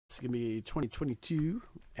It's going to be 2022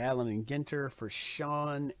 Allen Ginter for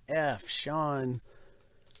Sean F. Sean,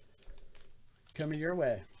 coming your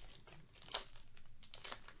way.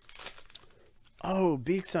 Oh,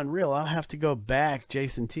 Beak's Unreal. I'll have to go back,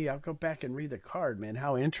 Jason T. I'll go back and read the card, man.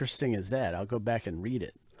 How interesting is that? I'll go back and read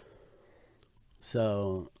it.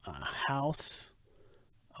 So, a house,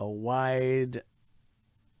 a wide-ranging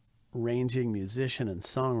musician and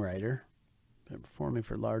songwriter. Been performing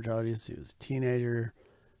for large audience. He was a teenager.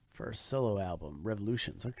 First solo album,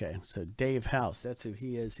 Revolutions. Okay, so Dave House, that's who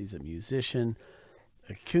he is. He's a musician.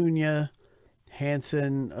 Acuna,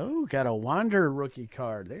 Hanson. Oh, got a Wander rookie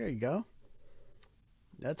card. There you go.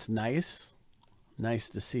 That's nice. Nice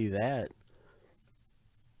to see that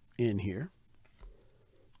in here.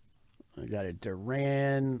 I got a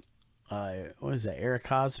Duran. What is that? Eric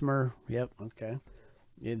Hosmer. Yep, okay.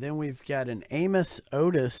 And then we've got an Amos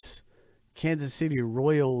Otis Kansas City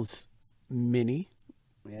Royals mini.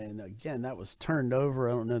 And again, that was turned over.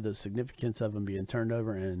 I don't know the significance of him being turned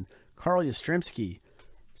over. And Carl Yastrzemski,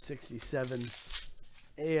 67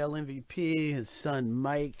 AL MVP. His son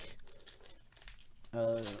Mike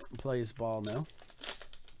plays ball now.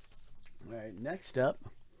 All right, next up,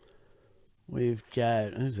 we've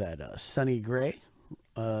got, who's that? Sonny Gray.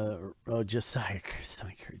 Josiah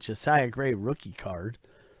Gray rookie card,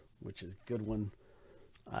 which is a good one.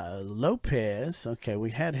 Lopez. Okay,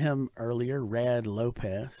 we had him earlier. Rad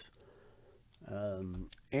Lopez.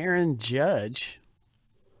 Aaron Judge.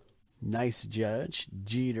 Nice Judge.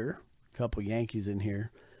 Jeter. A couple Yankees in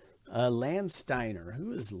here. Landsteiner.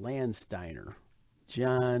 Who is Landsteiner?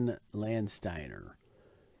 John Landsteiner.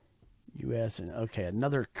 U.S. and okay,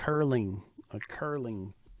 another curling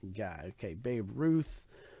guy. Okay, Babe Ruth.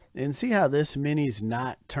 And see how this mini's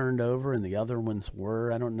not turned over and the other ones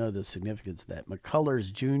were? I don't know the significance of that.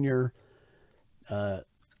 McCullers Jr.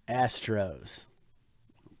 Astros.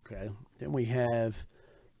 Okay. Then we have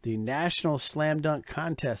the National Slam Dunk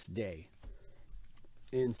Contest Day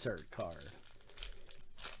insert card.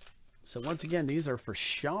 So once again, these are for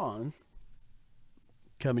Sean.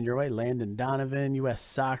 Coming your way. Landon Donovan, U.S.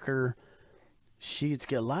 Soccer. Sheets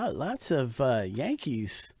get lots of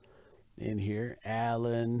Yankees in here.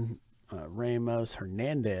 Allen, Ramos,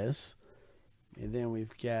 Hernandez. And then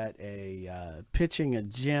we've got a pitching a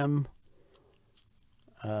Jim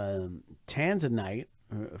Tanzanite,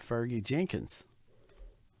 Fergie Jenkins.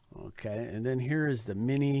 Okay, and then here is the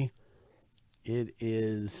mini. It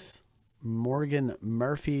is Morgan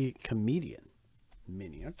Murphy Comedian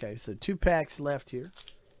mini. Okay, so 2 packs left here.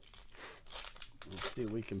 Let's see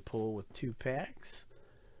what we can pull with 2 packs.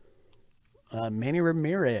 Manny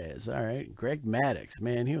Ramirez. All right. Greg Maddux.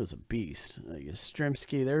 Man, he was a beast.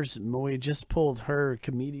 Yastrzemski. There's, we just pulled her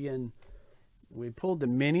comedian. We pulled the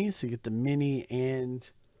mini, so you get the mini and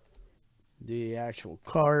the actual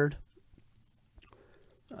card.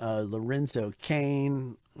 Lorenzo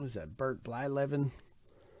Kane. What is that? Bert Blyleven.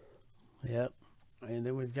 Yep. And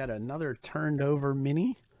then we've got another turned over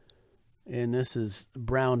mini. And this is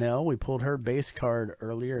Brownell. We pulled her base card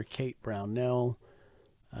earlier. Kate Brownell.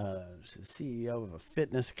 She's the CEO of a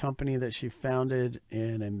fitness company that she founded.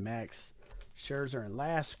 And a Max Scherzer in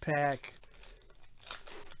last pack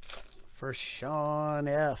for Sean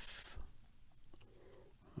F.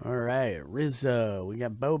 All right, Rizzo. We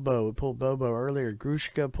got Bobo. We pulled Bobo earlier.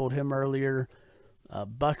 Grushka pulled him earlier.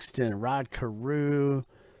 Buxton, Rod Carew,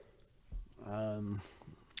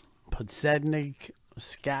 Podsednik,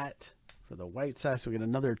 Scott for the White Sox. We get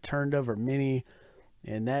another turned over mini,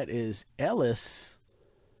 and that is Ellis.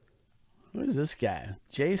 Who is this guy?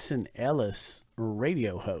 Jason Ellis,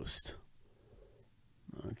 radio host.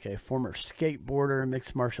 Okay, former skateboarder,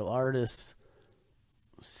 mixed martial artist,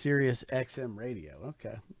 Sirius XM radio.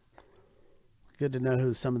 Okay. Good to know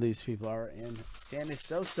who some of these people are. And Sammy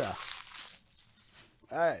Sosa.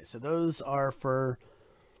 All right, so those are for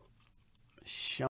Sean.